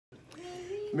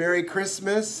Merry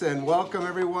Christmas and welcome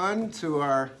everyone to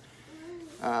our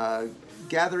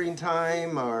gathering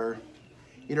time, our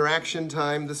interaction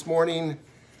time this morning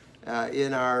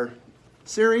in our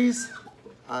series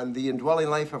on the indwelling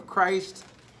life of Christ,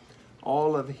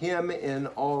 all of Him and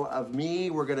all of me.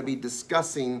 We're going to be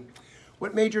discussing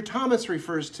what Major Thomas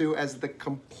refers to as the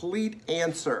complete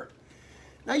answer.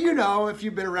 Now, you know, if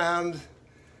you've been around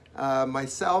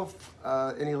myself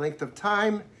any length of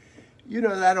time, you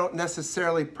know that I don't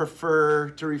necessarily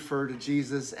prefer to refer to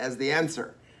Jesus as the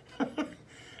answer.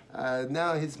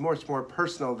 Now he's much more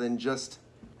personal than just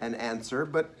an answer,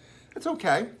 but it's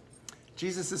okay.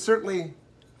 Jesus has certainly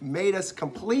made us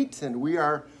complete, and we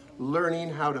are learning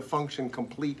how to function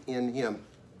complete in Him.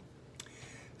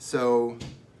 So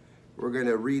we're going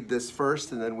to read this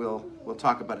first, and then we'll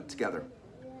talk about it together.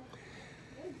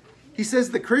 He says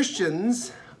the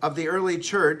Christians of the early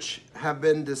church have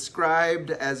been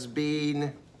described as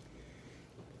being,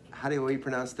 how do we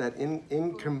pronounce that?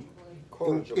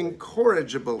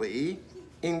 Incorrigibly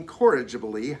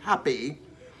happy,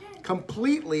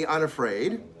 completely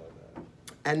unafraid,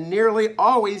 and nearly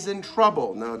always in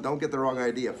trouble. Now, don't get the wrong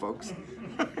idea, folks.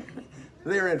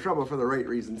 They're in trouble for the right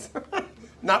reasons,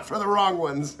 not for the wrong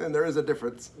ones, and there is a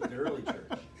difference. The early church.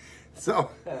 So,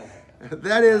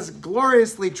 that is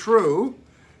gloriously true.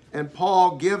 And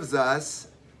Paul gives us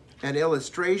an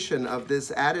illustration of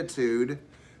this attitude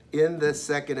in the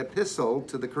second epistle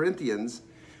to the Corinthians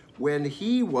when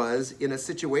he was in a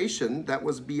situation that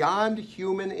was beyond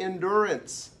human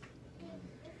endurance.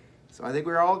 So I think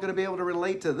we're all going to be able to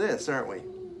relate to this, aren't we?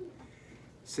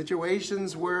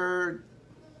 Situations where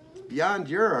beyond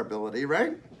your ability,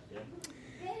 right?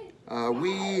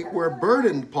 We were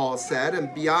burdened, Paul said,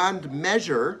 and beyond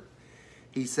measure,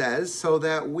 he says, so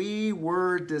that we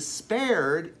were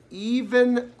despaired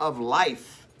even of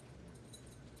life.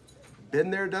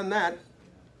 Been there, done that.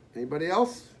 Anybody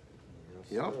else?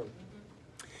 Yep.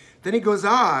 Then he goes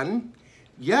on,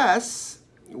 yes,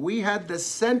 we had the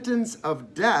sentence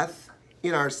of death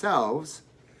in ourselves,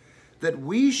 that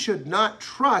we should not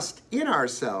trust in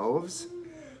ourselves,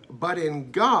 but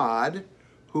in God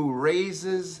who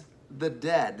raises the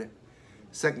dead.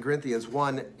 2 Corinthians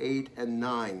 1, 8 and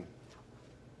 9.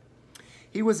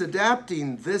 He was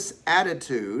adapting this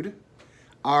attitude.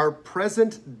 Our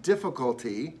present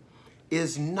difficulty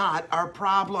is not our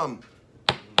problem.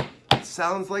 It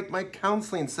sounds like my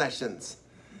counseling sessions.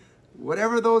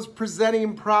 Whatever those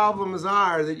presenting problems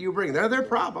are that you bring, they're their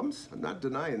problems. I'm not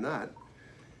denying that.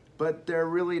 But they're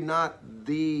really not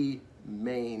the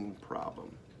main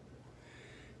problem.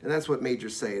 And that's what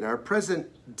Major's saying. Our present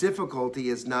difficulty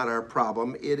is not our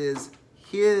problem. It is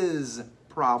His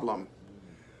problem.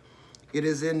 It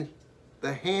is in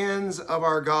the hands of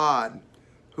our God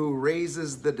who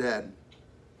raises the dead.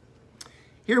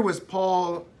 Here was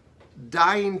Paul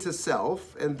dying to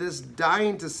self, and this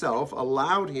dying to self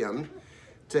allowed him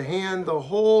to hand the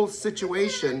whole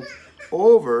situation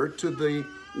over to the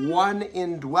one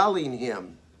indwelling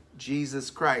him, Jesus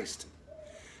Christ,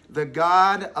 the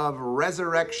God of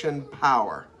resurrection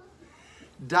power.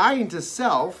 Dying to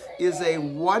self is a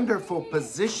wonderful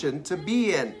position to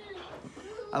be in.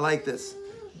 I like this.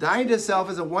 Dying to self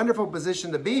is a wonderful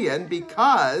position to be in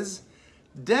because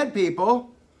dead people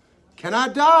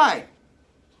cannot die.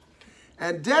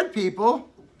 And dead people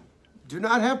do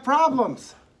not have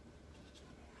problems.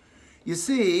 You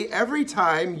see, every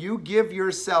time you give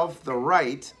yourself the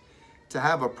right to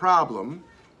have a problem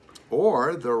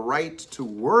or the right to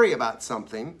worry about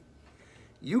something,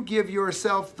 you give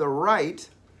yourself the right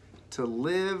to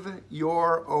live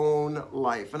your own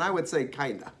life. And I would say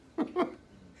kinda.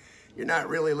 You're not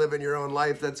really living your own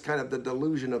life. That's kind of the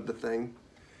delusion of the thing.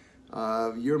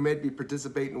 You're maybe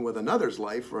participating with another's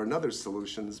life or another's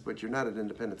solutions, but you're not an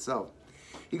independent self.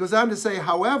 He goes on to say,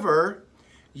 if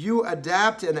you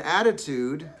adapt an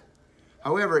attitude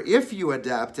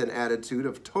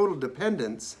of total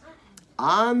dependence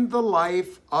on the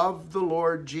life of the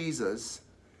Lord Jesus,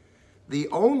 the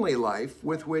only life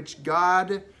with which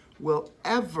God will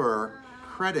ever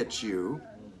credit you,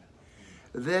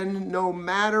 then no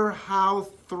matter how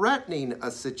threatening a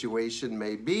situation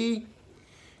may be,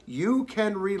 you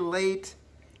can relate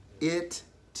it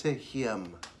to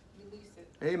Him.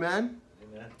 Amen?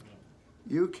 Amen.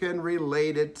 You can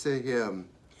relate it to Him.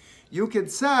 You could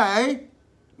say,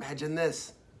 imagine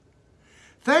this,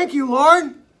 thank you,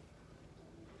 Lord.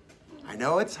 I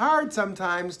know it's hard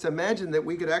sometimes to imagine that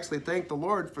we could actually thank the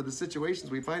Lord for the situations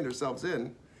we find ourselves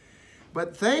in.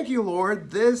 But thank you,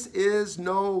 Lord, this is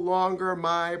no longer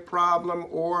my problem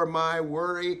or my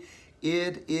worry.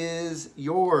 It is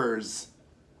yours.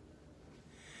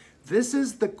 This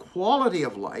is the quality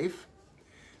of life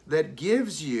that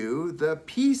gives you the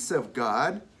peace of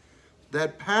God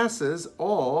that passes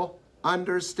all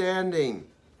understanding.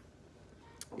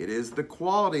 It is the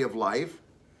quality of life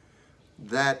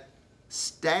that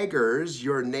staggers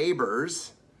your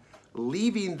neighbors,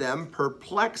 leaving them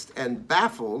perplexed and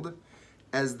baffled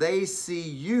as they see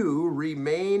you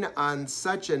remain on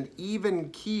such an even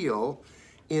keel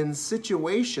in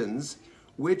situations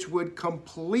which would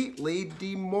completely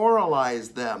demoralize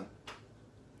them.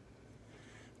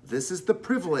 This is the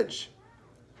privilege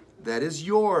that is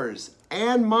yours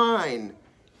and mine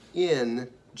in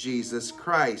Jesus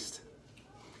Christ.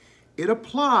 It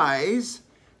applies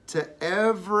to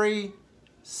every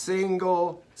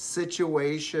single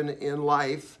situation in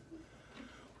life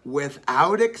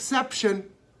without exception,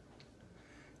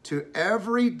 to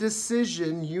every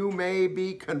decision you may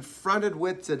be confronted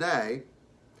with today,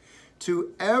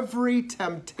 to every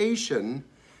temptation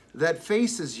that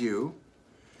faces you,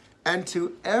 and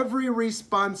to every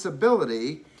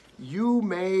responsibility you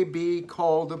may be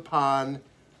called upon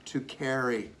to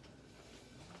carry.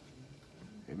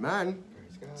 Amen.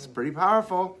 It's pretty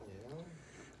powerful.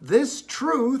 This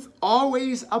truth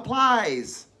always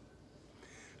applies.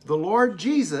 The Lord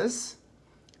Jesus,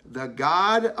 the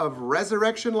God of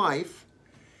resurrection life,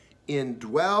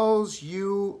 indwells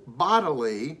you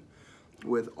bodily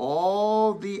with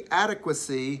all the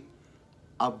adequacy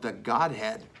of the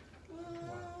Godhead.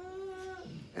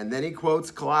 And then he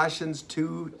quotes Colossians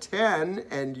 2:10,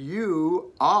 and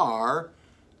you are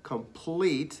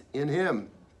complete in him.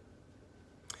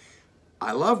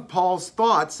 I love Paul's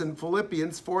thoughts in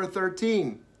Philippians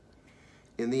 4:13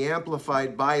 in the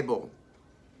Amplified Bible.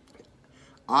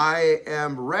 I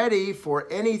am ready for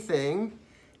anything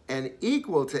and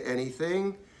equal to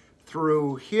anything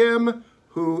through him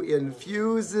who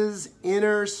infuses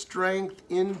inner strength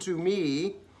into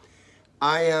me.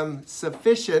 I am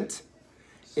sufficient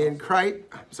in Christ.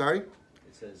 Sorry? It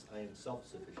says, I am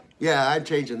self-sufficient. Yeah, I'm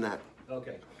changing that.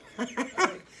 Okay.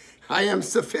 I am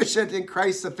sufficient in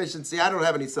Christ's sufficiency. I don't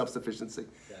have any self-sufficiency.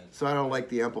 So I don't like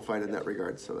the Amplified in that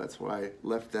regard. So that's why I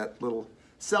left that little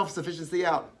self-sufficiency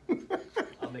out.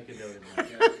 I'll make a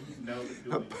note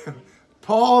of that.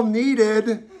 Paul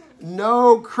needed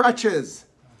no crutches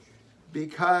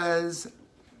because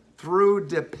through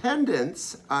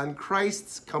dependence on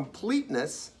Christ's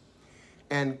completeness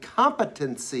and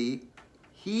competency,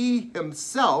 he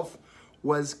himself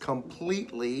was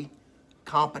completely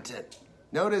competent.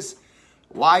 Notice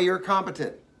why you're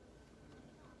competent.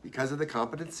 Because of the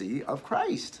competency of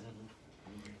Christ.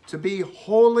 To be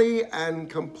wholly and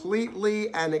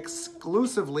completely and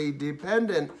exclusively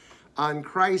dependent on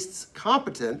Christ's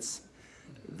competence,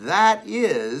 that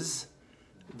is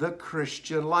the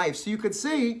Christian life. So you could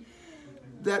see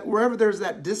that wherever there's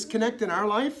that disconnect in our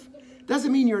life,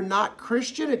 doesn't mean you're not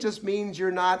Christian. It just means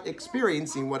you're not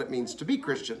experiencing what it means to be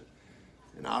Christian.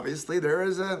 And obviously there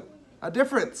is a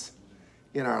difference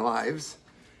in our lives.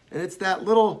 And it's that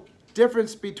little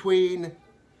difference between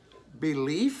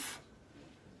belief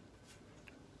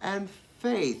and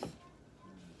faith.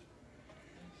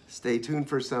 Stay tuned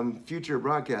for some future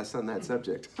broadcasts on that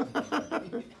subject.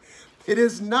 It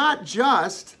is not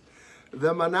just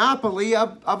the monopoly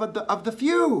of the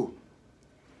few,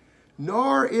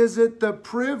 nor is it the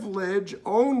privilege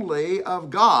only of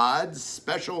God's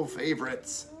special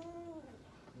favorites.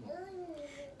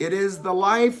 It is the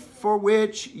life for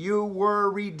which you were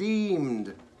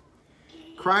redeemed.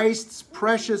 Christ's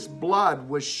precious blood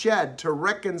was shed to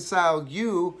reconcile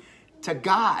you to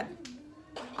God.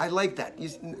 I like that.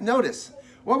 Notice,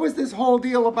 what was this whole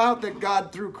deal about that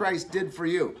God through Christ did for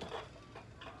you?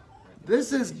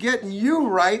 This is getting you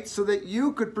right so that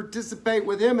you could participate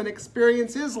with him and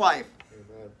experience his life.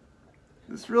 Amen.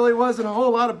 This really wasn't a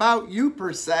whole lot about you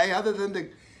per se, other than to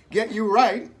get you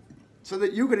right so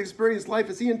that you could experience life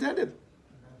as he intended.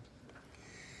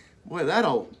 Boy,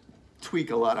 that'll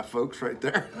tweak a lot of folks right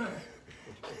there.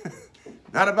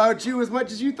 Not about you as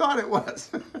much as you thought it was.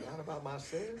 Not about my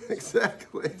sins.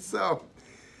 Exactly. So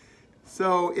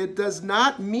it does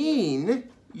not mean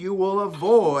you will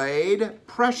avoid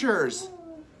pressures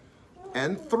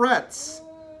and threats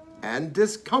and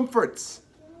discomforts.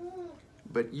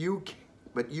 But you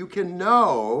can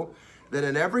know that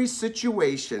in every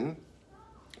situation,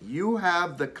 you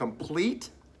have the complete,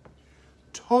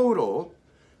 total,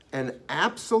 and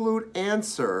absolute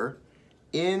answer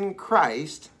in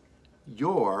Christ,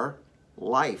 your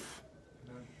life.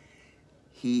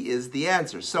 He is the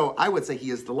answer. So I would say he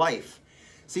is the life.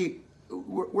 See,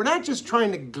 we're not just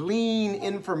trying to glean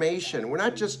information. We're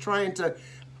not just trying to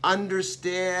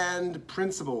understand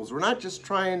principles. We're not just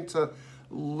trying to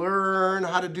learn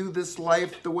how to do this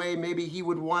life the way maybe he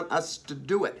would want us to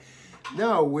do it.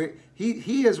 No,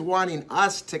 he is wanting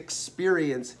us to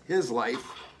experience his life,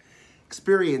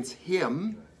 experience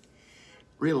him,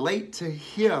 relate to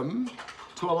him,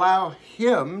 to allow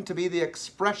him to be the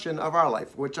expression of our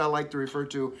life, which I like to refer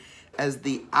to as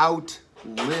the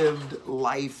outlived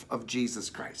life of Jesus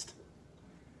Christ.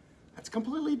 That's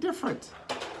completely different.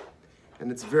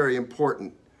 And it's very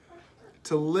important.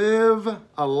 To live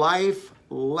a life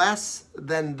less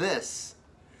than this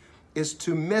is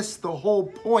to miss the whole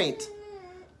point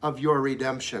of your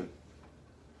redemption.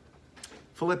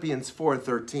 Philippians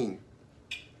 4:13.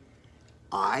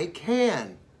 I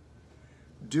can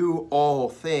do all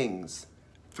things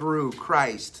through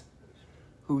Christ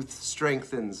who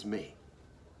strengthens me.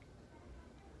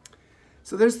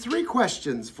 So there's 3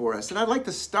 questions for us, and I'd like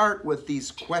to start with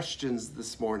these questions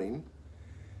this morning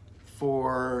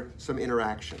for some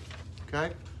interaction,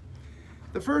 okay?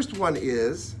 The first one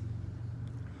is,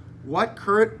 what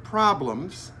current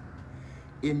problems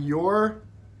in your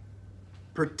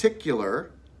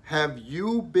particular have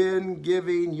you been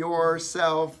giving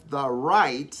yourself the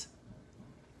right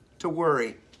to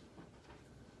worry?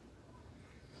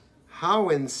 How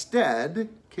instead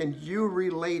can you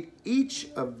relate each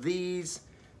of these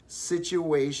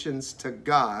situations to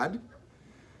God,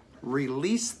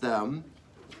 release them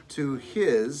to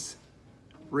his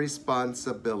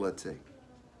responsibility?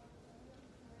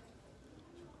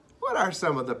 What are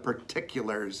some of the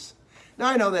particulars? Now,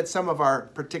 I know that some of our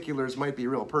particulars might be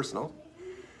real personal,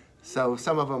 so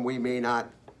some of them we may not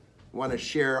want to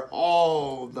share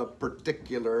all the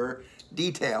particular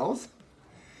details,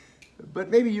 but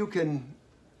maybe you can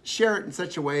share it in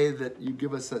such a way that you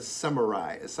give us a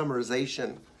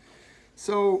summarization.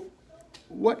 So,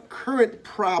 what current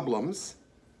problems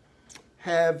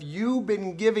have you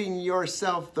been giving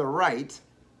yourself the right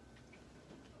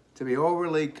to be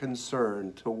overly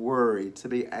concerned, to worry, to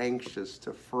be anxious,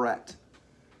 to fret?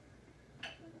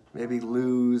 Maybe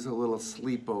lose a little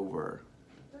sleep over.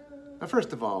 Now,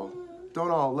 first of all, don't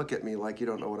all look at me like you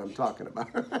don't know what I'm talking about.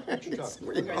 You guys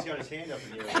got his hand up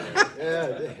in the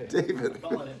air. Yeah, David.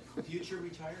 Calling it future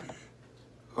retirement.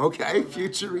 Okay,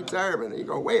 future retirement. You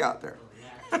go way out there.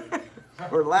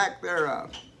 Or lack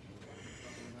thereof.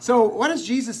 So what does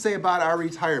Jesus say about our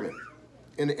retirement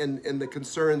and the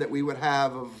concern that we would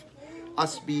have of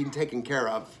us being taken care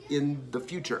of in the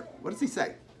future? What does he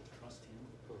say? Trust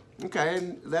him. Okay,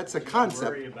 and that's a Don't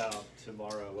concept. worry about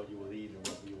tomorrow, what you will eat and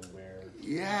what you will wear.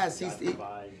 Yes, God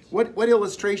provides. what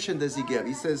illustration does he give?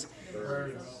 He says,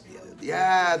 Birds.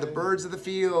 yeah, the birds of the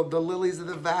field, the lilies of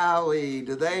the valley,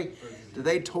 do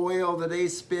they toil, do they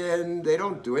spin? They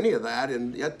don't do any of that,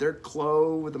 and yet they're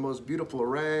clothed with the most beautiful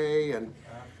array, and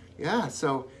yeah,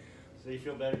 so So you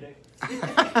feel better, Dave?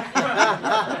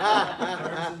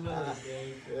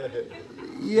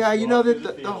 yeah, you know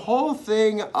that the whole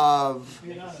thing of,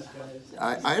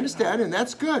 I understand, and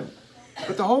that's good,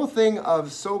 but the whole thing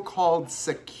of so-called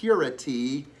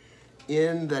security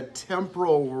in the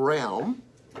temporal realm,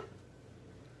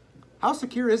 how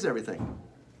secure is everything?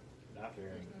 Not very.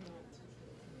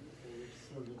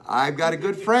 I've got a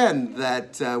good friend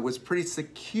that was pretty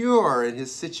secure in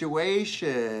his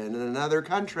situation in another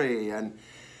country, and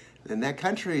that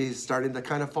country is starting to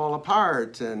kind of fall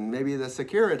apart, and maybe the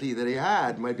security that he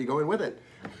had might be going with it.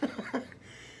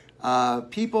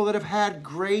 People that have had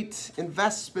great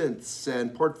investments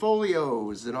and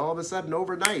portfolios, and all of a sudden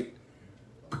overnight,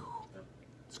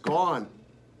 it's gone.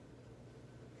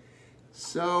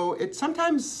 So it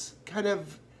sometimes kind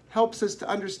of helps us to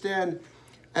understand,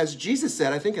 as Jesus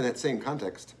said, I think in that same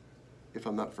context, if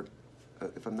I'm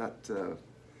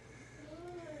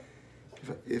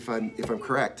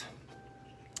correct,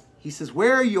 he says,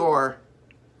 "Where your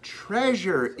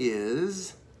treasure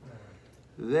is,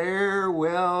 there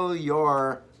will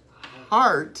your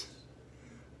heart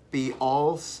be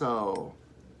also."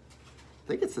 I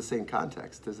think it's the same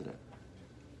context, isn't it?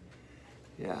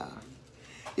 Yeah.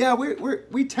 Yeah,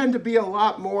 we tend to be a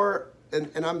lot more,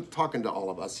 and I'm talking to all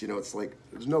of us, you know, it's like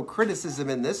there's no criticism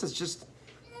in this, it's just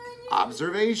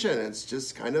observation. It's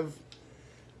just kind of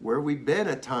where we've been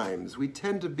at times. We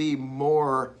tend to be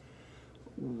more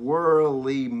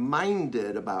worldly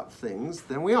minded about things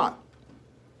than we ought.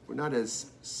 We're not as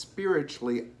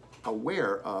spiritually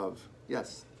aware of,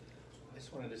 yes. I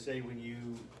just wanted to say, when you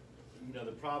know,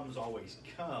 the problems always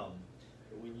come,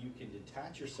 but when you can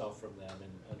detach yourself from them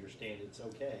and understand it's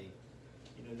okay,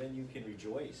 you know, then you can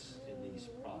rejoice in these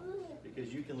problems,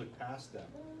 because you can look past them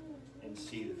and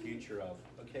see the future of,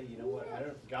 okay, you know what,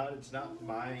 God, it's not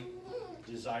my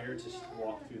desire to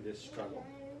walk through this struggle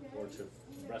or to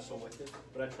wrestle with it,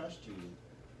 but I trust you,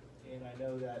 And I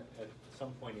know that at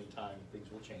some point in time,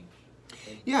 things will change.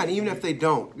 Yeah, and even if they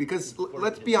don't, because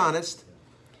let's be honest,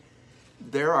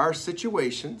 there are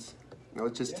situations. I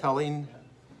was just telling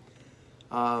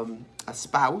a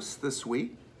spouse this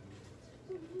week,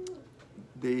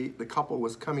 the couple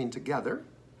was coming together.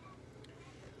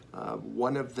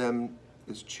 One of them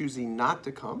is choosing not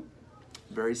to come.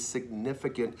 Very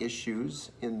significant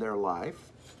issues in their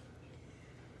life.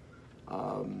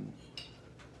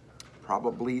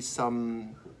 Probably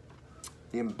some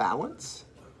imbalance.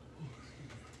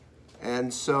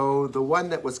 And so the one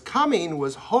that was coming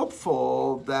was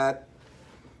hopeful that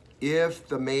if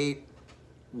the mate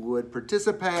would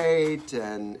participate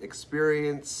and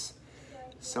experience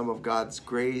some of God's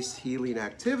grace, healing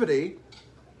activity,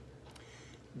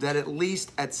 that at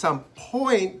least at some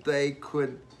point they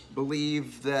could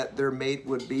believe that their mate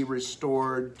would be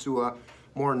restored to a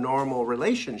more normal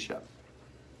relationship.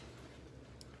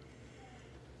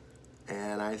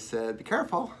 And I said, be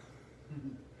careful.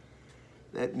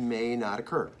 That may not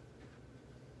occur.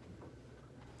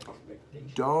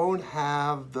 Don't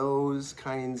have those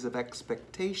kinds of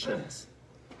expectations,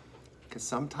 because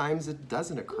sometimes it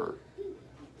doesn't occur.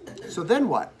 So then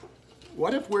what?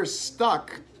 What if we're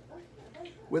stuck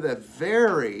with a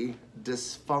very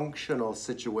dysfunctional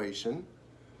situation?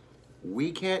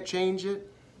 We can't change it.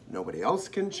 Nobody else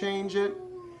can change it.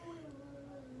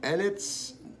 And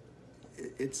it's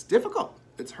difficult.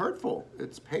 It's hurtful.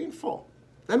 It's painful.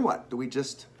 Then what? Do we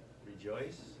just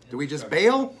rejoice? Do we just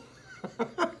bail?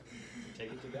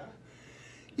 Take it to God.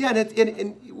 Yeah,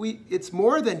 and it's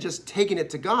more than just taking it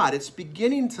to God. It's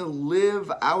beginning to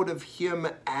live out of Him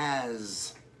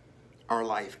as our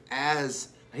life. As,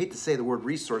 I hate to say the word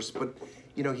resource, but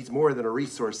you know, He's more than a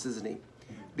resource, isn't He?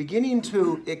 Beginning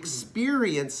to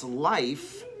experience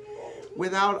life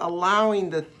without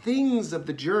allowing the things of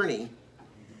the journey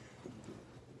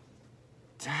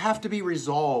to have to be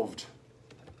resolved.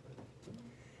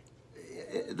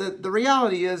 The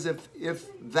reality is, if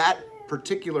that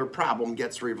particular problem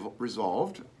gets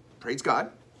resolved, praise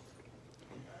God,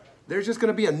 there's just going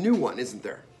to be a new one, isn't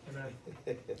there?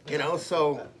 You know,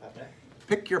 so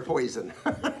pick your poison.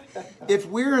 If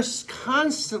we're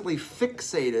constantly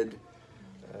fixated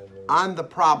on the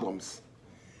problems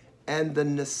and the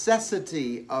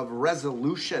necessity of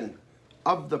resolution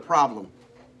of the problem,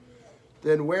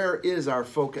 then where is our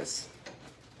focus?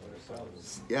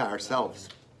 Ourselves. Yeah, ourselves.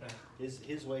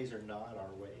 His ways are not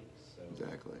our ways. So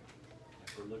Exactly.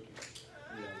 if we're looking,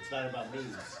 you know, it's not about me.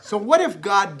 So what if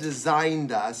God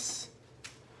designed us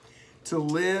to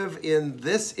live in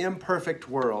this imperfect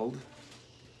world,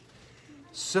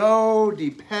 so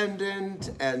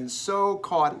dependent and so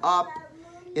caught up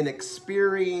in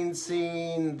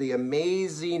experiencing the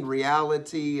amazing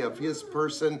reality of His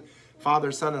person,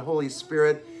 Father, Son, and Holy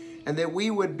Spirit, and that we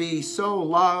would be so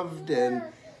loved and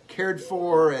cared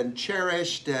for and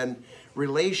cherished and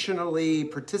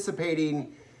relationally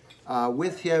participating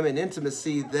with Him in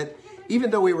intimacy, that even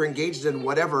though we were engaged in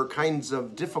whatever kinds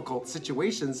of difficult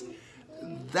situations,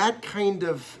 that kind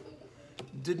of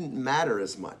didn't matter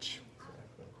as much.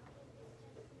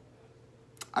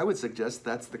 I would suggest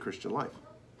that's the Christian life.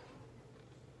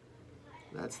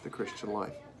 That's the Christian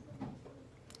life.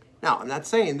 Now, I'm not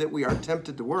saying that we are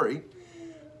tempted to worry.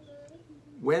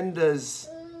 When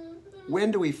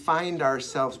do we find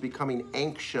ourselves becoming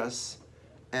anxious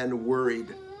and worried?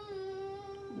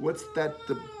 What's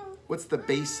the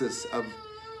basis of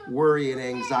worry and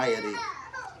anxiety?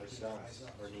 Ourselves,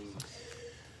 our needs.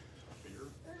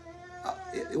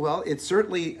 Well, it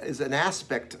certainly is an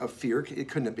aspect of fear. It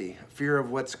couldn't be fear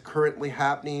of what's currently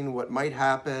happening, what might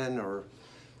happen, or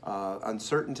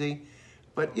uncertainty.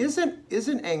 But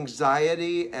isn't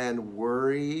anxiety and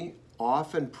worry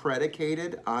often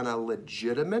predicated on a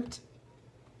legitimate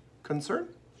concern?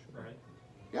 Right.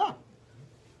 Yeah.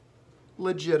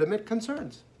 Legitimate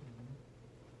concerns.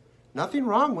 Nothing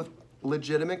wrong with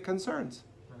legitimate concerns.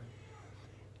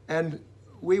 And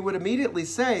we would immediately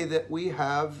say that we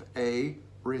have a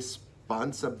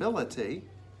responsibility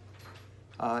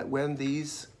when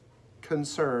these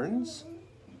concerns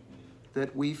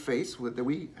that we face, that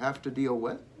we have to deal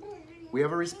with, we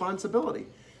have a responsibility.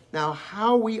 Now,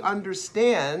 how we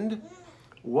understand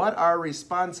what our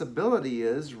responsibility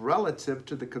is relative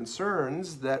to the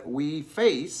concerns that we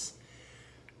face,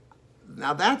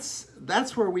 now that's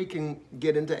where we can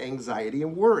get into anxiety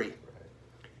and worry.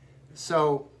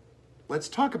 So let's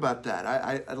talk about that.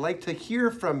 I'd like to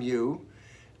hear from you.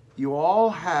 You all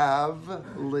have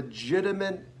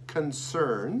legitimate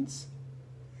concerns,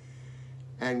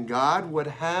 and God would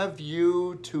have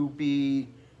you to be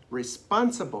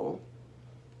responsible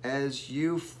as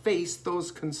you face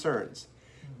those concerns.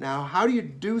 Now, how do you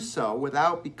do so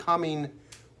without becoming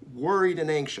worried and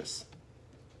anxious?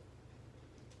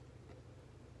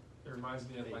 It reminds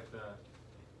me of like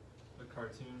the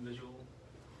cartoon visual.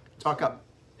 Talk up.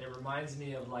 It reminds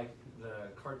me of like the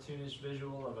cartoonish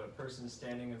visual of a person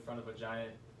standing in front of a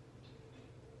giant,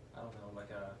 I don't know,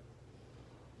 like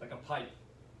a pipe,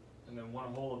 and then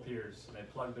one hole appears, and they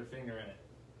plug their finger in it,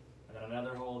 and then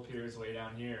another hole appears way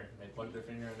down here, and they plug their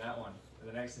finger in that one, and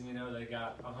the next thing you know, they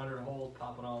got 100 holes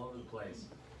popping all over the place.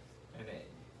 And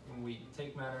when we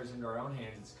take matters into our own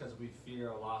hands, it's because we fear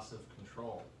a loss of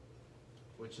control,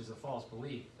 which is a false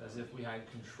belief, as if we had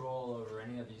control over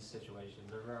any of these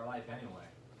situations over our life anyway.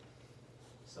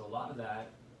 So a lot of that,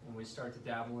 when we start to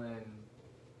dabble in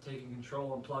taking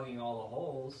control and plugging all the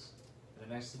holes, and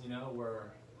the next thing you know, we're,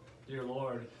 dear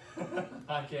Lord,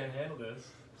 I can't handle this.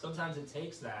 Sometimes it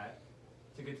takes that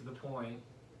to get to the point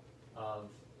of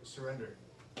surrender.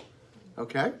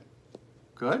 Okay,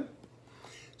 good.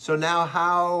 So now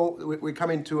how we're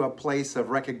coming to a place of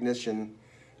recognition.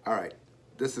 All right,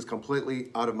 this is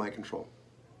completely out of my control.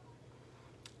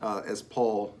 As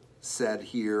Paul said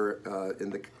here in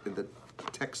the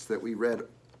text that we read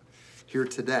here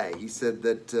today, he said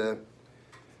that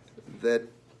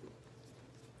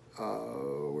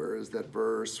where is that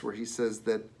verse where he says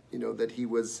that that he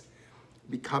was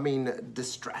becoming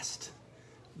distressed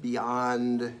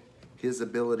beyond his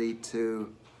ability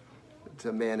to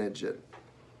manage it.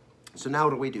 So now what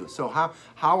do we do? So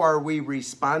how are we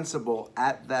responsible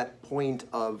at that point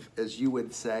of, as you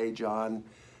would say, John,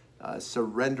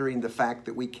 surrendering the fact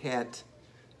that we don't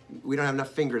have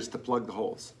enough fingers to plug the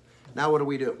holes? Now what do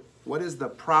we do? What is the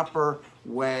proper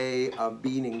way of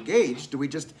being engaged? Do we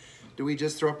just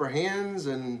throw up our hands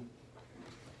and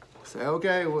say,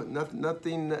 okay, well,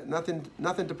 nothing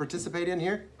to participate in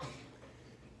here?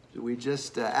 Do we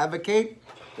just advocate,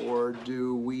 or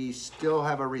do we still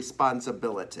have a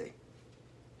responsibility?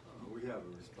 We have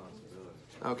a responsibility.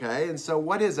 Okay, and so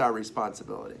what is our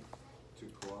responsibility? To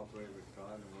cooperate with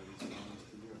God in what He's telling us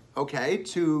to do. Okay,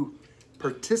 to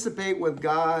participate with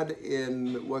God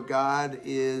in what God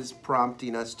is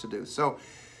prompting us to do. So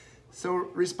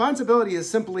responsibility is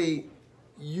simply,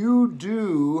 you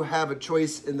do have a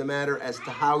choice in the matter as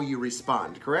to how you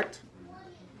respond, correct?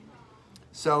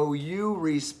 So you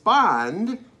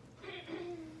respond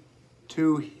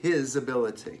to His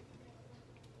ability.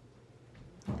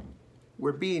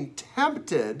 We're being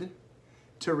tempted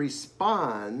to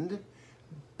respond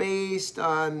based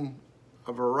on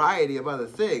a variety of other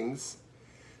things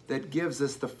that gives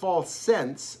us the false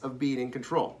sense of being in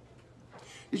control.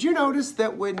 Did you notice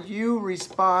that when you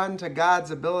respond to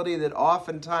God's ability, that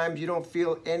oftentimes you don't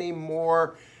feel any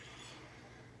more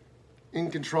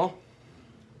in control?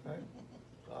 Right?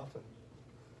 Often.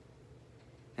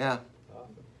 Yeah.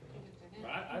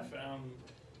 I found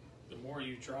the more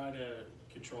you try to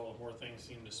control, the more things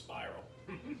seem to spiral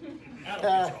out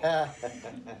of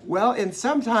control. Well, and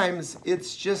sometimes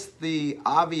it's just the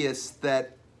obvious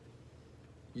that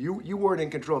you weren't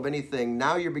in control of anything.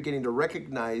 Now you're beginning to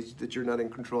recognize that you're not in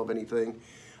control of anything.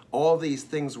 All these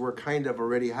things were kind of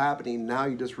already happening. Now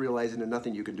you're just realizing there's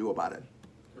nothing you can do about it.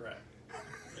 Correct.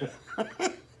 Yeah.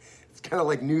 It's kind of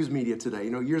like news media today.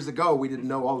 Years ago, we didn't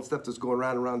know all the stuff that's going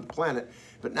around the planet.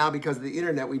 But now because of the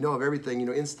internet, we know of everything,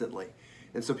 instantly.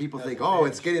 And so people think, oh,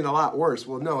 it's getting a lot worse.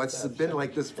 Well, no, it's been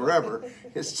like this forever.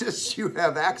 It's just you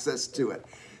have access to it.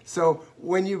 So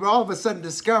when you all of a sudden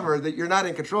discover that you're not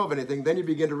in control of anything, then you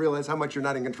begin to realize how much you're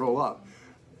not in control of.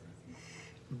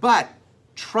 But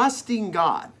trusting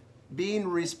God, being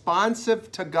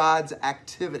responsive to God's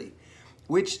activity,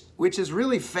 which is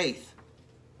really faith.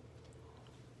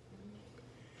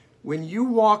 When you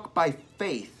walk by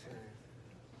faith,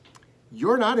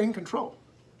 you're not in control.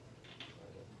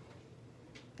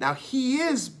 Now, He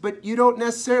is, but you don't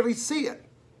necessarily see it.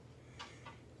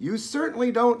 You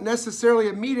certainly don't necessarily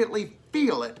immediately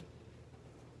feel it.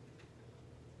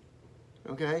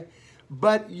 Okay?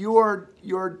 But you're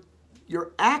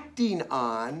acting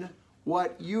on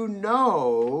what you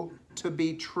know to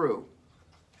be true.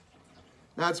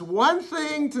 Now, it's one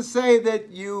thing to say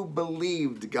that you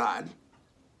believed God.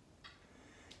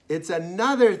 It's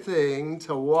another thing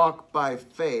to walk by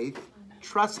faith,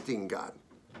 trusting God.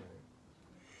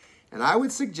 And I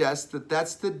would suggest that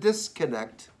that's the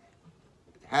disconnect,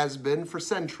 has been for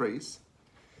centuries.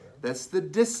 That's the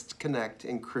disconnect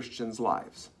in Christians'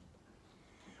 lives.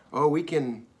 Oh, we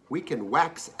can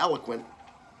wax eloquent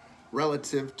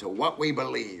relative to what we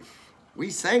believe. We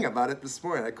sang about it this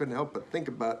morning. I couldn't help but think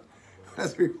about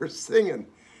as we were singing.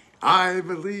 I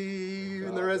believe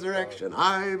in the resurrection.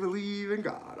 I believe in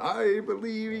God. I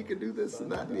believe He can do this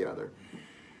and that and the other.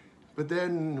 But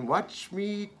then watch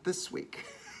me this week.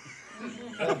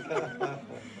 Watch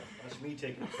me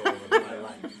take control of my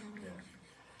life.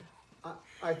 Yeah.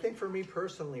 I think for me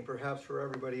personally, perhaps for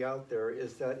everybody out there,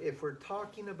 is that if we're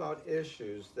talking about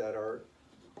issues that are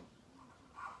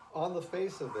on the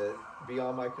face of it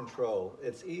beyond my control,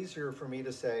 it's easier for me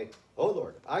to say, oh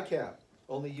Lord, I can't,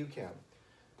 only you can.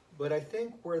 But I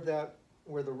think where the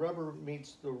rubber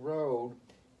meets the road,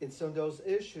 it's on those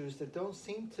issues that don't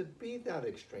seem to be that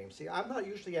extreme. See, I'm not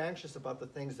usually anxious about the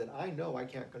things that I know I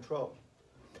can't control.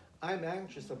 I'm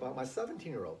anxious about my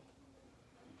 17-year-old,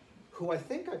 who I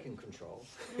think I can control,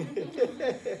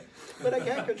 but I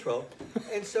can't control.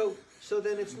 And so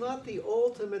then it's not the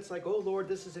ultimate, it's like, oh Lord,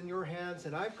 this is in your hands,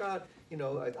 and I've got,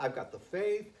 I've got the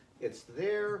faith, it's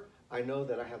there, I know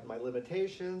that I have my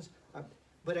limitations,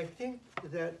 but I think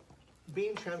that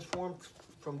being transformed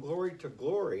from glory to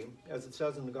glory, as it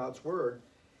says in God's Word,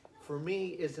 for me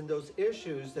is in those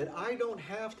issues that I don't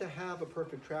have to have a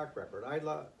perfect track record.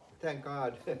 Thank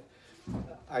God,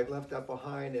 I left that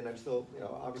behind, and I'm still,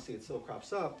 obviously it still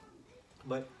crops up,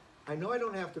 but I know I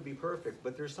don't have to be perfect,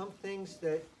 but there's some things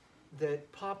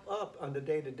that pop up on the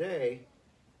day-to-day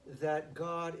that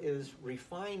God is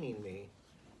refining me,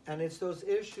 and it's those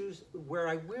issues where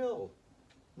I will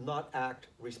not act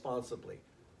responsibly.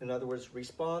 In other words,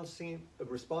 responsive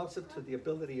to the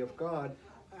ability of God.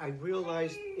 I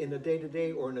realize in a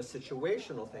day-to-day or in a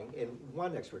situational thing, in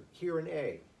one expert, here in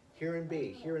A, here in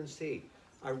B, here in C,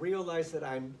 I realize that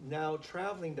I'm now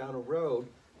traveling down a road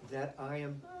that I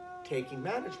am taking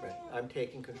management, I'm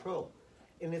taking control.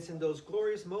 And it's in those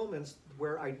glorious moments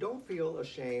where I don't feel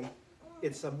ashamed.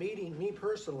 It's a meeting, me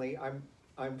personally,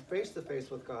 I'm face to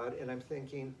face with God, and I'm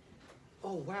thinking,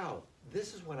 oh wow,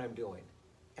 this is what I'm doing.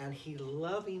 And he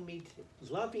lovingly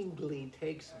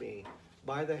takes me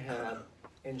by the hand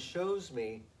and shows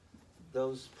me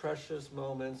those precious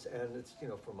moments, and it's,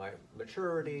 for my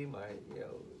maturity,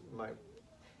 my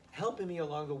helping me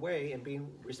along the way and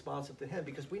being responsive to him,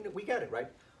 because we get it, right?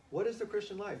 What is the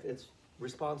Christian life? It's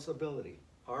responsibility,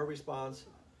 our response,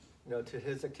 to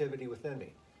his activity within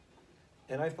me.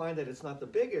 And I find that it's not the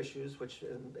big issues, which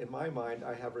in my mind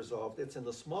I have resolved. It's in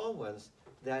the small ones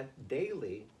that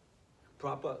daily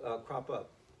crop up.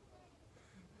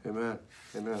 Amen.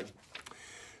 Amen.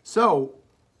 So,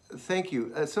 thank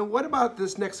you. So what about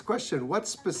this next question? What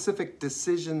specific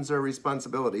decisions or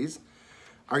responsibilities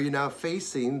are you now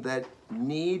facing that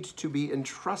need to be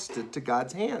entrusted to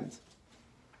God's hands?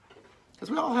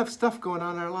 Because we all have stuff going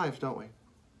on in our life, don't we?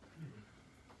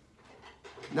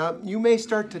 Now, you may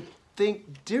start to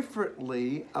think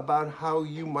differently about how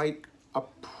you might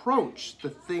approach the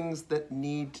things that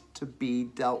need to be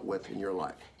dealt with in your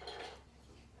life.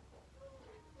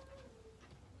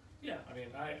 Yeah,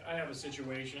 I have a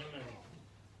situation, and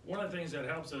one of the things that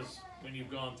helps us when you've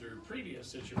gone through previous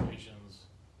situations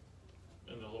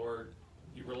in the Lord,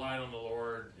 you relied on the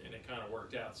Lord and it kind of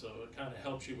worked out, so it kind of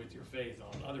helps you with your faith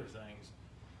on other things.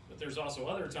 But there's also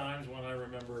other times when I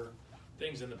remember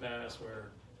things in the past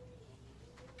where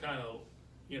kind of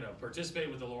participate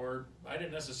with the Lord. I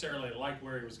didn't necessarily like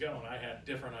where he was going. I had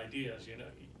different ideas, and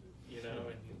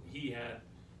he had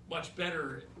much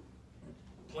better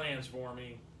plans for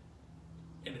me.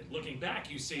 And looking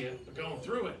back, you see it, but going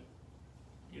through it,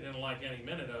 you didn't like any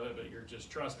minute of it, but you're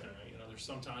just trusting it. There's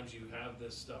sometimes you have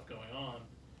this stuff going on.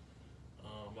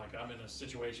 Like I'm in a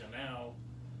situation now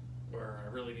where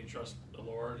I really need to trust the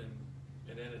Lord,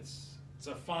 and then it's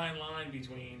a fine line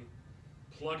between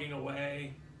plugging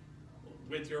away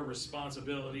with your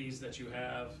responsibilities that you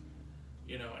have,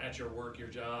 at your work, your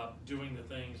job, doing the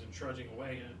things and trudging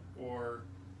away, or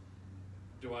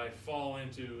do I fall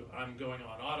into, I'm going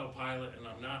on autopilot and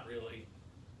I'm not really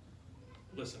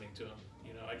listening to him?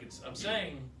 I'm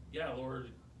saying, yeah, Lord,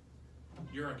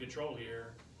 you're in control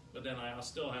here, but then I'll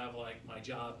still have like my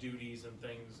job duties and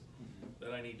things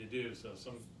that I need to do. So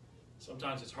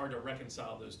sometimes it's hard to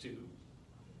reconcile those two.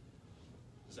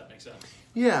 Does that make sense?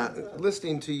 Yeah,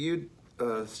 listening to you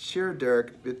share,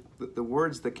 Derek, the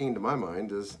words that came to my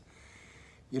mind is,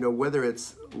 whether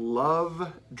it's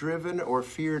love-driven or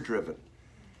fear-driven.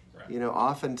 Right.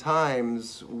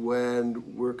 Oftentimes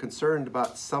when we're concerned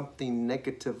about something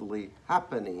negatively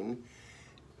happening,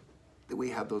 we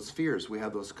have those fears, we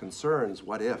have those concerns,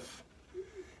 what if?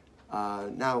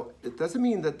 Now, it doesn't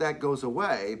mean that goes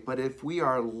away, but if we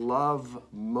are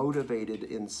love-motivated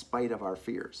in spite of our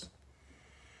fears,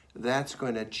 that's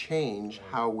going to change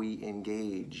how we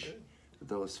engage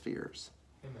those fears.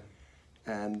 Amen.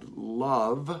 And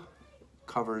love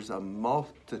covers a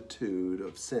multitude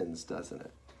of sins, doesn't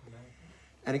it? Amen.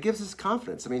 And it gives us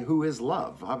confidence. Who is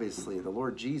love? Obviously, the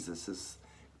Lord Jesus is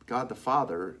God the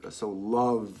Father so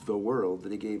loved the world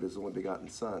that he gave his only begotten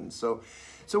Son. So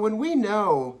when we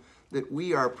know that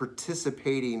we are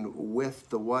participating with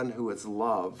the one who is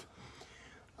love,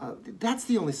 that's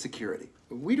the only security.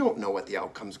 We don't know what the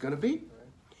outcome's going to be.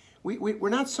 We're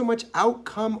not so much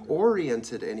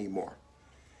outcome-oriented anymore.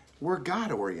 We're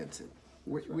God-oriented.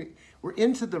 We're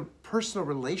into the personal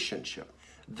relationship.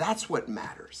 That's what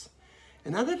matters.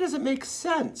 And now that doesn't make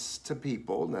sense to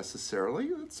people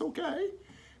necessarily. That's okay.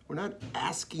 We're not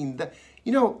asking that.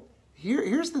 You know,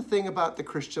 here's the thing about the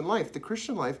Christian life. The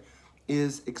Christian life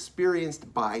is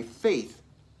experienced by faith.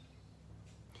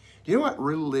 Do you know what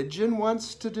religion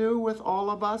wants to do with all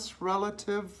of us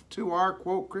relative to our,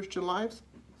 quote, Christian lives?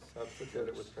 Substitute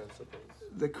it with principles.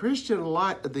 The Christian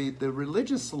life, the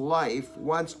religious life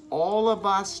wants all of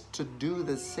us to do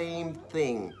the same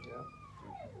thing. Yeah.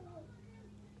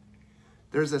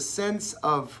 There's a sense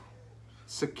of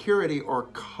security or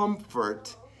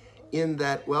comfort in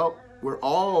that, well, we're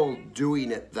all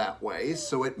doing it that way,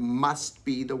 so it must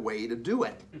be the way to do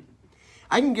it.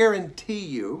 I can guarantee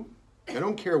you, I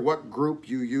don't care what group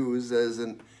you use as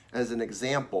an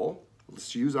example,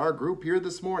 let's use our group here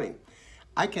this morning.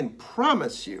 I can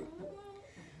promise you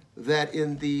that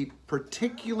in the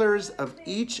particulars of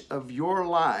each of your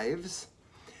lives,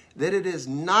 that it is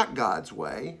not God's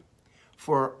way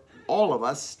for all of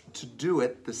us to do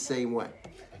it the same way.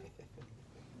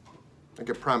 I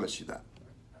can promise you that.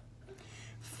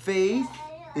 Faith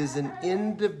is an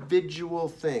individual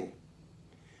thing.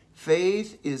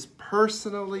 Faith is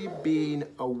personally being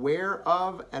aware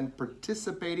of and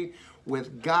participating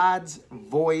with God's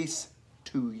voice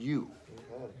to you.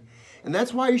 And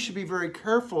that's why you should be very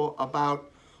careful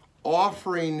about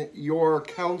offering your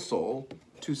counsel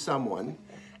to someone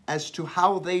as to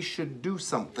how they should do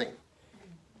something.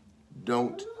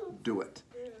 Don't do it.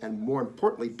 And more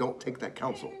importantly, don't take that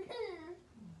counsel.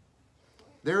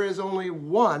 There is only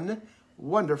one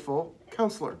wonderful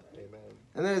counselor,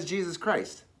 and that is Jesus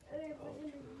Christ.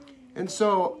 And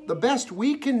so the best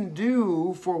we can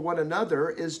do for one another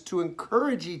is to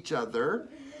encourage each other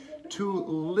to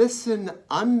listen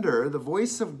under the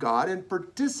voice of God and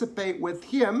participate with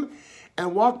him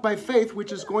and walk by faith,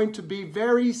 which is going to be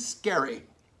very scary.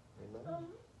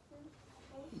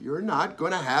 You're not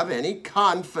going to have any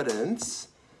confidence,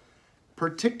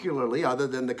 particularly other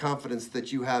than the confidence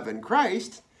that you have in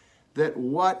Christ, that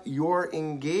what you're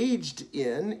engaged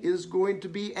in is going to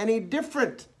be any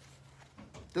different.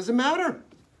 Doesn't matter.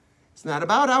 It's not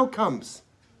about outcomes.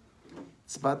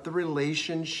 It's about the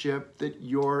relationship that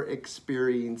you're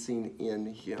experiencing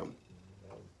in him.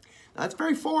 Now, that's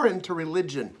very foreign to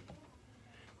religion.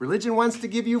 Religion wants to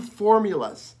give you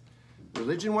formulas.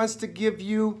 Religion wants to give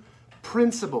you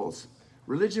principles.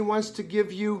 Religion wants to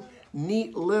give you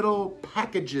neat little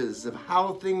packages of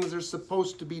how things are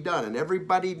supposed to be done. And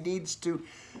everybody needs to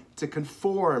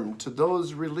conform to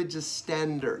those religious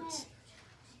standards.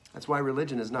 That's why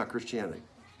religion is not Christianity.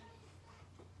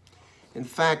 In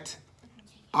fact,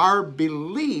 our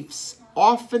beliefs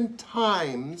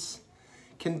oftentimes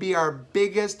can be our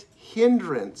biggest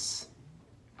hindrance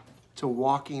to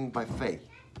walking by faith.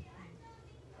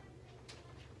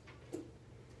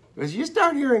 Because you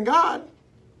start hearing God,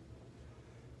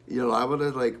 you're liable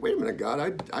to like, wait a minute,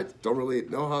 God, I don't really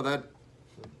know how that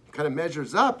kind of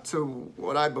measures up to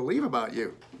what I believe about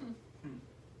you.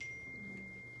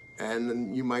 And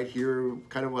then you might hear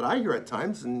kind of what I hear at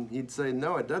times, and he'd say,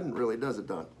 no, it doesn't really, does it,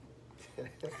 Don?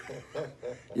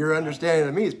 Your understanding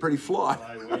of me is pretty flawed.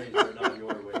 My ways are not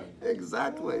your ways.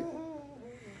 Exactly.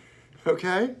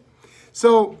 Okay?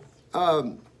 So,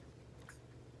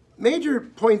 Major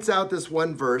points out this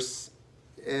one verse,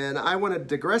 and I want to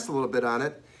digress a little bit on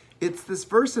it. It's this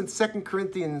verse in 2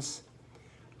 Corinthians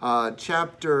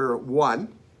chapter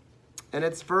 1, and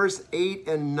it's verse 8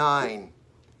 and 9.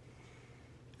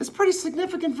 It's a pretty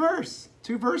significant verse,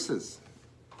 2 verses.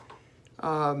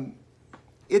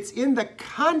 It's in the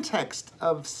context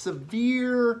of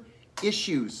severe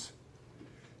issues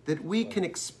that we can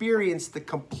experience the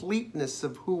completeness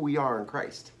of who we are in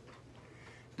Christ.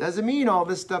 Doesn't mean all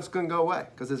this stuff's going to go away,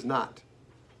 because it's not.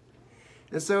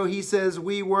 And so he says,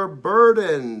 we were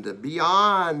burdened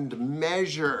beyond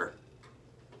measure,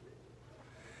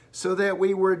 so that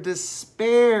we were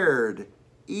despaired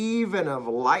even of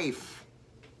life.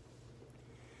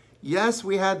 Yes,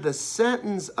 we had the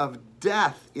sentence of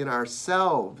death in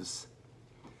ourselves,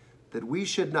 that we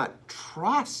should not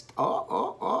trust,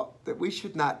 that we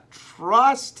should not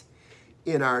trust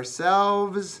in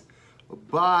ourselves,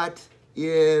 but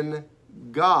in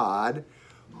God,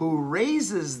 who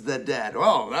raises the dead.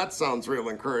 Oh, that sounds real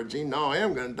encouraging. No, I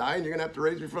am going to die, and you're going to have to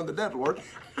raise me from the dead, Lord.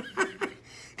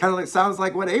 Kind of like, sounds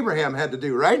like what Abraham had to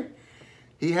do, right?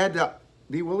 He had to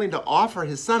be willing to offer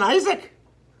his son Isaac.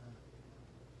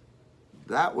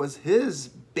 That was his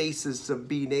basis of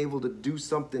being able to do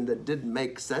something that didn't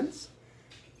make sense.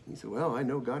 He said, well, I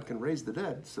know God can raise the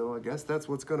dead, so I guess that's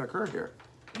what's going to occur here.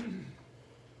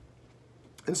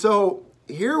 And so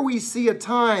here we see a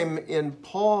time in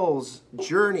Paul's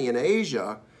journey in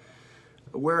Asia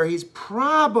where he's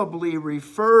probably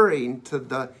referring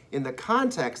to in the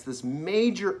context, this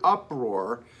major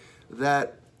uproar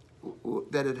that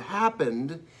had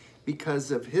happened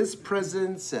because of his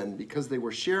presence and because they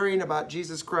were sharing about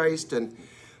Jesus Christ. And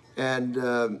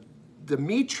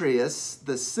Demetrius,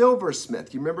 the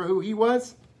silversmith, you remember who he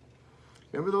was?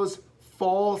 Remember those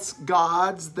false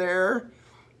gods there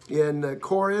in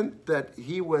Corinth that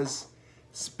he was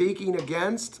speaking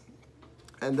against?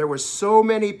 And there were so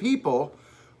many people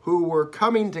who were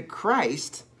coming to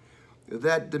Christ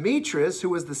that Demetrius, who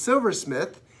was the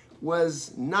silversmith,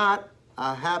 was not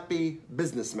a happy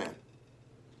businessman.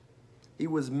 He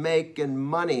was making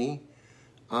money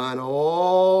on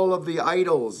all of the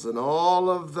idols and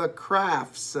all of the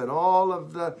crafts and all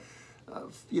of the,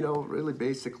 really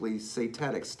basically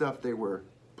satanic stuff they were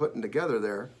putting together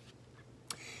there.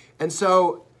 And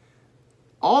so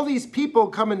all these people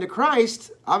coming to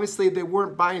Christ, obviously they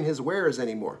weren't buying his wares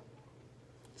anymore.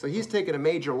 So he's taken a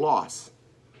major loss.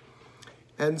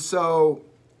 And so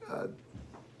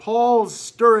Paul's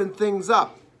stirring things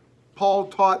up. Paul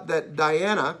taught that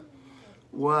Diana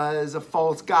was a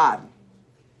false god.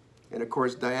 And of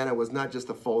course, Diana was not just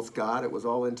a false god. It was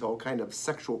all into all kind of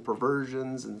sexual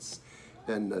perversions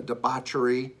and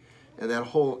debauchery. And that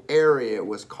whole area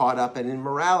was caught up in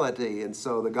immorality. And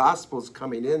so the gospel's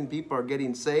coming in. People are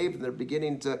getting saved. And they're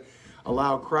beginning to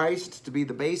allow Christ to be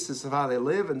the basis of how they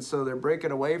live. And so they're breaking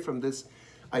away from this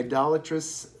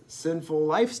idolatrous, sinful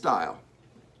lifestyle.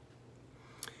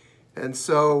 And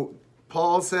so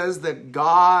Paul says that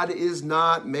God is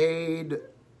not made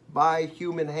by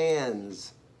human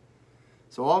hands.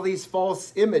 So all these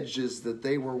false images that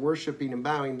they were worshiping and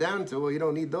bowing down to, well, you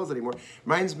don't need those anymore.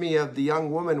 Reminds me of the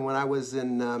young woman when I was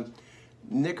in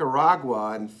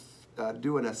Nicaragua and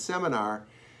doing a seminar.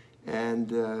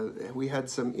 And we had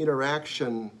some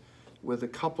interaction with a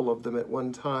couple of them at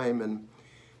one time and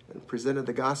presented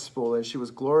the gospel, and she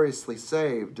was gloriously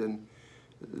saved. And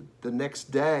the next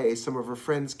day, some of her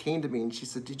friends came to me and she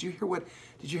said, Did you hear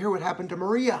what happened to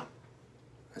Maria?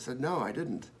 I said, no, I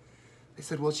didn't. They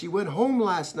said, well, she went home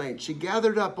last night. She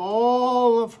gathered up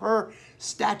all of her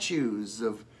statues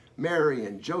of Mary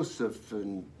and Joseph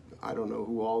and I don't know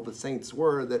who all the saints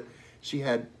were that she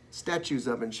had statues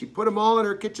of, and she put them all on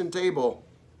her kitchen table.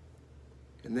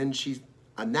 And then she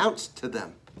announced to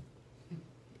them,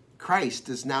 Christ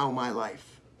is now my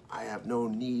life. I have no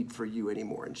need for you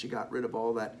anymore. And she got rid of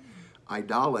all that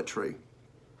idolatry.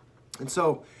 And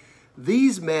so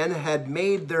these men had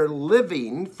made their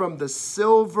living from the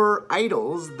silver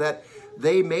idols that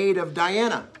they made of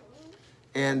Diana.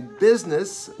 And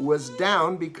business was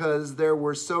down because there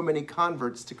were so many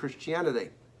converts to Christianity.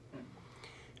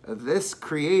 This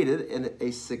created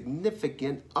a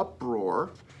significant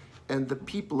uproar, and the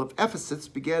people of Ephesus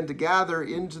began to gather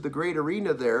into the great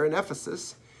arena there in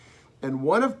Ephesus. And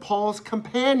one of Paul's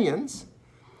companions,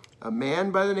 a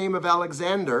man by the name of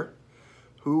Alexander,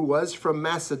 who was from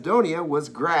Macedonia, was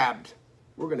grabbed.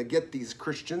 We're going to get these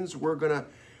Christians. We're going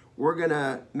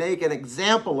to make an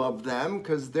example of them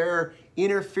because they're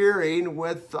interfering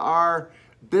with our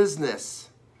business.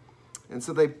 And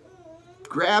so they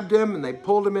grabbed him and they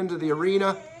pulled him into the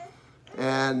arena,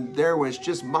 and there was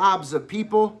just mobs of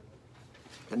people,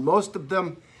 and most of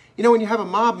them, when you have a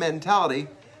mob mentality,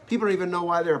 people don't even know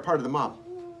why they're a part of the mob.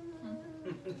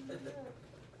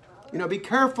 Be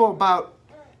careful about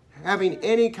having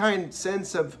any kind of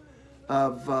sense of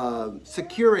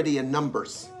security in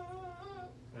numbers.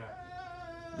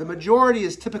 The majority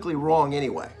is typically wrong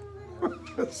anyway.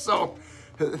 So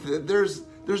there's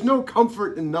no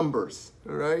comfort in numbers,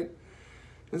 all right?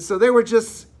 And so they were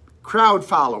just crowd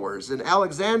followers. And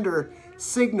Alexander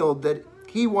signaled that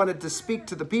he wanted to speak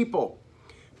to the people.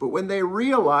 But when they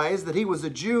realized that he was a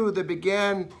Jew, they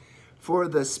began for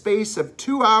the space of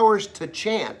 2 hours to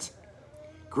chant,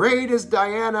 Great is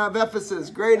Diana of Ephesus,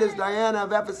 great is Diana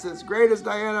of Ephesus, great is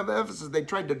Diana of Ephesus. They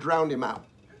tried to drown him out.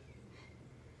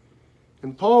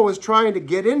 And Paul was trying to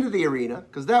get into the arena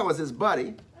because that was his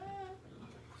buddy.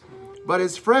 But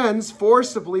his friends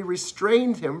forcibly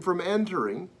restrained him from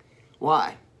entering.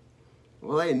 Why?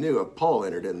 Well, they knew if Paul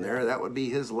entered in there, that would be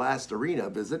his last arena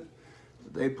visit.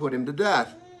 They'd put him to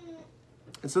death.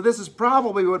 And so this is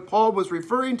probably what Paul was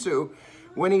referring to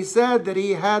when he said that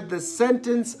he had the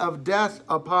sentence of death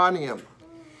upon him.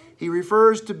 He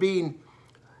refers to being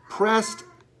pressed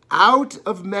out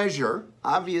of measure.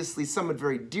 Obviously, someone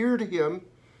very dear to him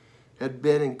had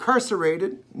been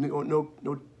incarcerated. No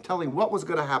telling what was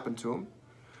going to happen to him.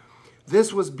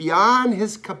 This was beyond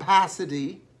his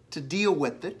capacity to deal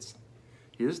with it.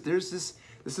 This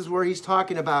is where he's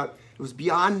talking about it was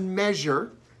beyond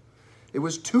measure. It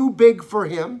was too big for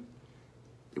him.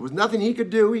 There was nothing he could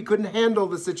do. He couldn't handle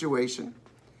the situation.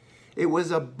 It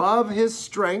was above his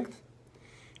strength,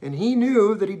 and he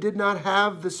knew that he did not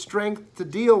have the strength to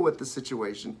deal with the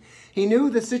situation. He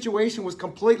knew the situation was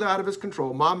completely out of his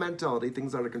control. Mob mentality,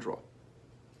 things out of control.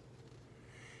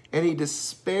 And he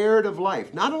despaired of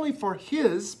life, not only for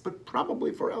his, but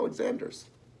probably for Alexander's.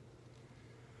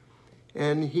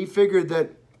 And he figured that,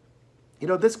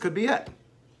 this could be it.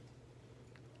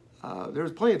 There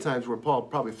was plenty of times where Paul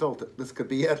probably felt that this could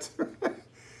be it.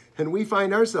 And we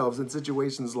find ourselves in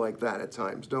situations like that at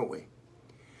times, don't we?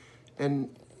 And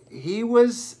he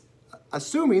was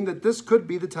assuming that this could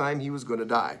be the time he was going to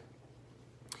die.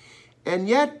 And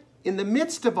yet, in the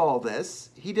midst of all this,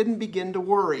 he didn't begin to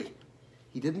worry.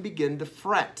 He didn't begin to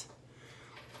fret.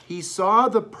 He saw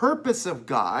the purpose of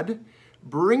God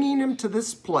bringing him to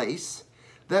this place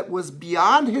that was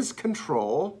beyond his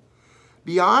control,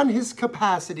 beyond his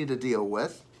capacity to deal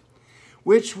with,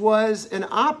 which was an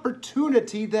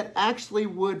opportunity that actually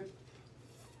would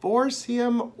force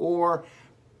him or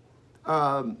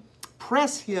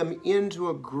press him into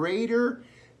a greater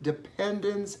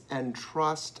dependence and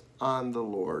trust on the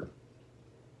Lord.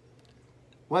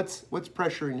 What's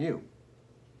pressuring you?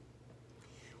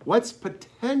 What's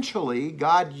potentially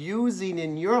God using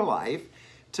in your life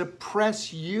to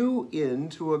press you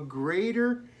into a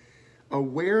greater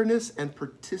awareness and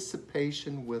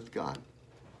participation with God?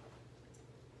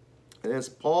 And as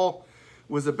Paul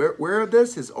was aware of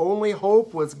this, his only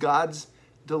hope was God's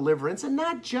deliverance, and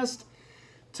not just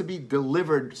to be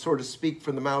delivered, so to speak,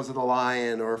 from the mouths of the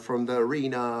lion or from the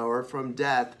arena or from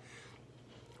death,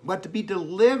 but to be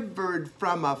delivered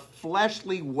from a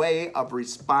fleshly way of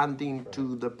responding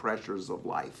to the pressures of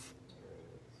life.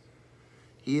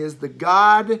 He is the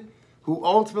God who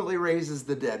ultimately raises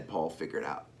the dead, Paul figured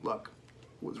out. Look,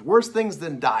 it was worse things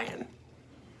than dying,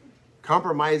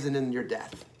 compromising in your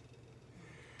death.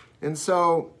 And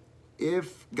so,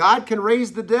 if God can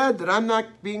raise the dead, then I'm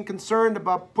not being concerned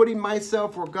about putting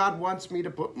myself where God wants me to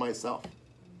put myself.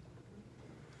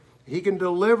 He can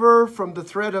deliver from the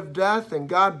threat of death, and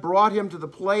God brought him to the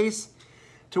place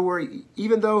to where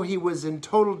even though he was in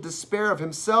total despair of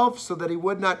himself, so that he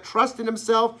would not trust in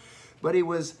himself, but he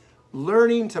was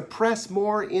learning to press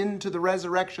more into the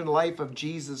resurrection life of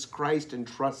Jesus Christ and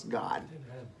trust God.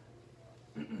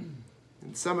 Amen.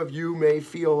 And some of you may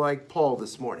feel like Paul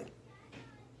this morning.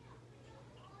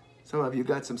 Some of you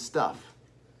got some stuff,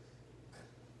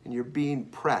 and you're being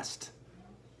pressed.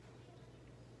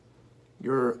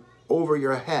 You're over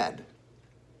your head.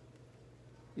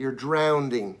 You're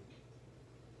drowning.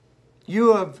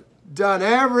 You have done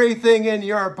everything in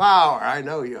your power. I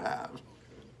know you have.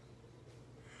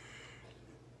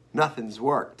 Nothing's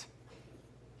worked.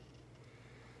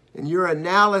 And your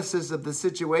analysis of the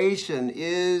situation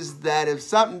is that if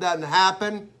something doesn't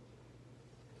happen,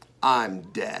 I'm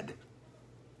dead.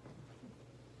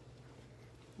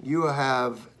 You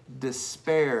have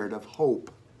despaired of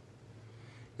hope.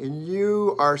 And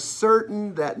you are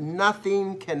certain that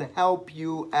nothing can help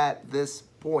you at this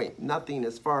point. Nothing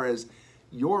as far as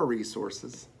your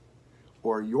resources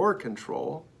or your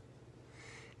control.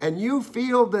 And you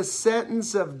feel the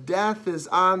sentence of death is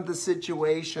on the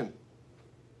situation.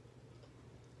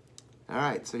 All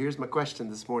right, so here's my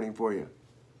question this morning for you.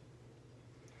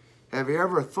 Have you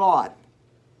ever thought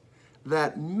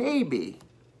that maybe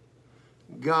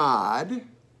God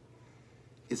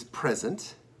is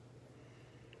present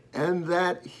and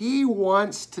that he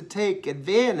wants to take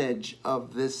advantage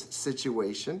of this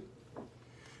situation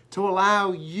to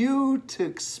allow you to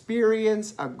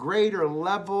experience a greater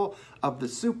level of the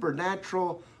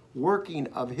supernatural working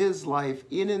of his life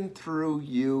in and through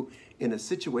you in a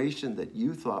situation that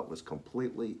you thought was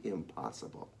completely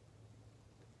impossible?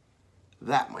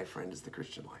 That, my friend, is the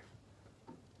Christian life.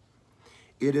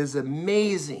 It is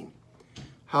amazing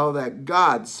how that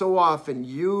God so often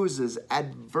uses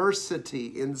adversity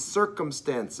in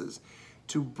circumstances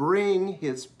to bring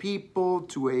his people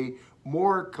to a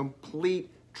more complete,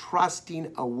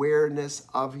 trusting awareness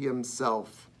of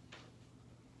himself.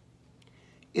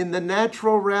 In the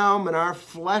natural realm, in our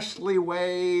fleshly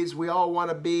ways, we all want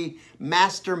to be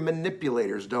master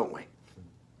manipulators, don't we?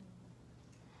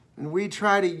 And we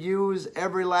try to use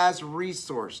every last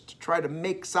resource to try to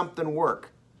make something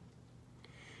work.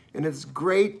 And it's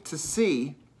great to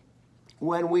see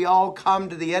when we all come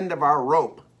to the end of our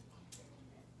rope.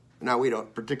 Now, we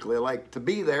don't particularly like to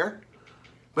be there,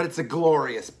 but it's a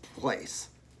glorious place.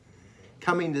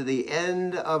 Coming to the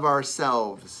end of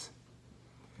ourselves,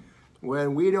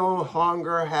 when we no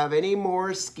longer have any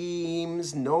more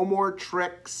schemes, no more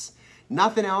tricks,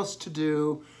 nothing else to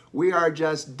do. We are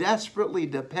just desperately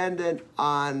dependent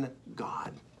on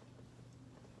God.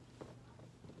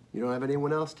 You don't have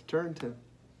anyone else to turn to.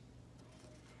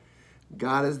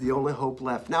 God is the only hope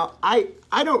left. Now, I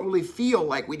don't really feel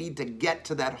like we need to get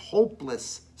to that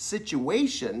hopeless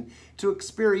situation to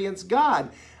experience God.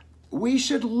 We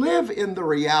should live in the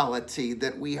reality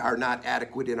that we are not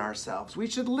adequate in ourselves. We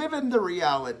should live in the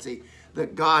reality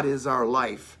that God is our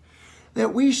life.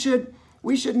 That we should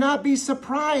not be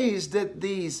surprised at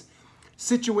these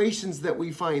situations that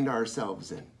we find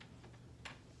ourselves in.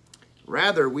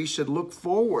 Rather, we should look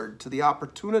forward to the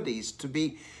opportunities to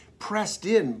be pressed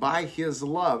in by his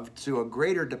love to a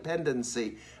greater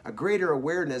dependency, a greater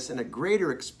awareness, and a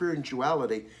greater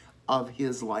experientiality of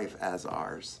his life as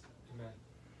ours. Amen.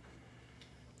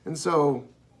 And so,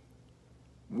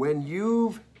 when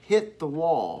you've hit the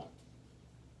wall,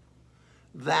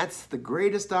 that's the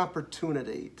greatest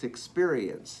opportunity to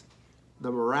experience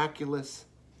the miraculous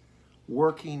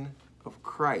working of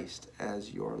Christ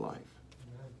as your life.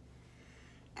 Amen.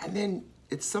 And then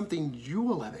it's something you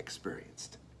will have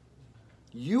experienced.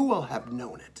 You will have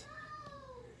known it.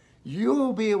 You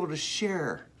will be able to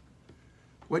share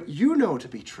what you know to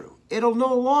be true. It'll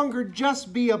no longer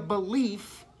just be a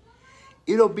belief.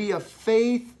 It'll be a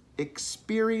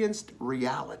faith-experienced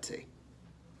reality.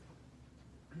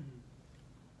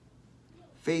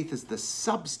 Faith is the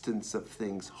substance of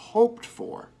things hoped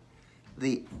for,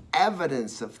 the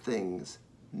evidence of things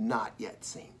not yet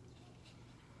seen.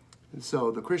 And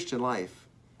so the Christian life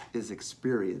is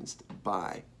experienced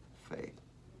by faith.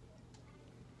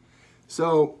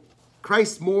 So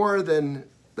Christ's more than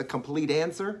the complete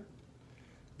answer.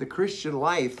 The Christian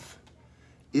life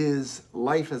is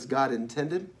life as God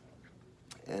intended.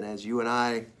 And as you and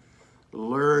I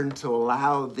learn to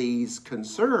allow these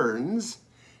concerns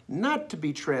not to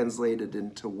be translated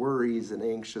into worries and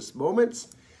anxious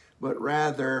moments, but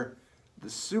rather the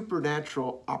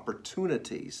supernatural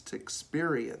opportunities to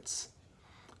experience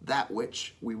that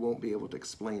which we won't be able to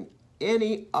explain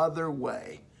any other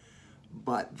way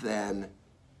but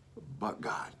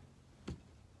God.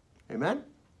 Amen?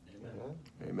 Amen.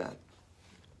 Amen.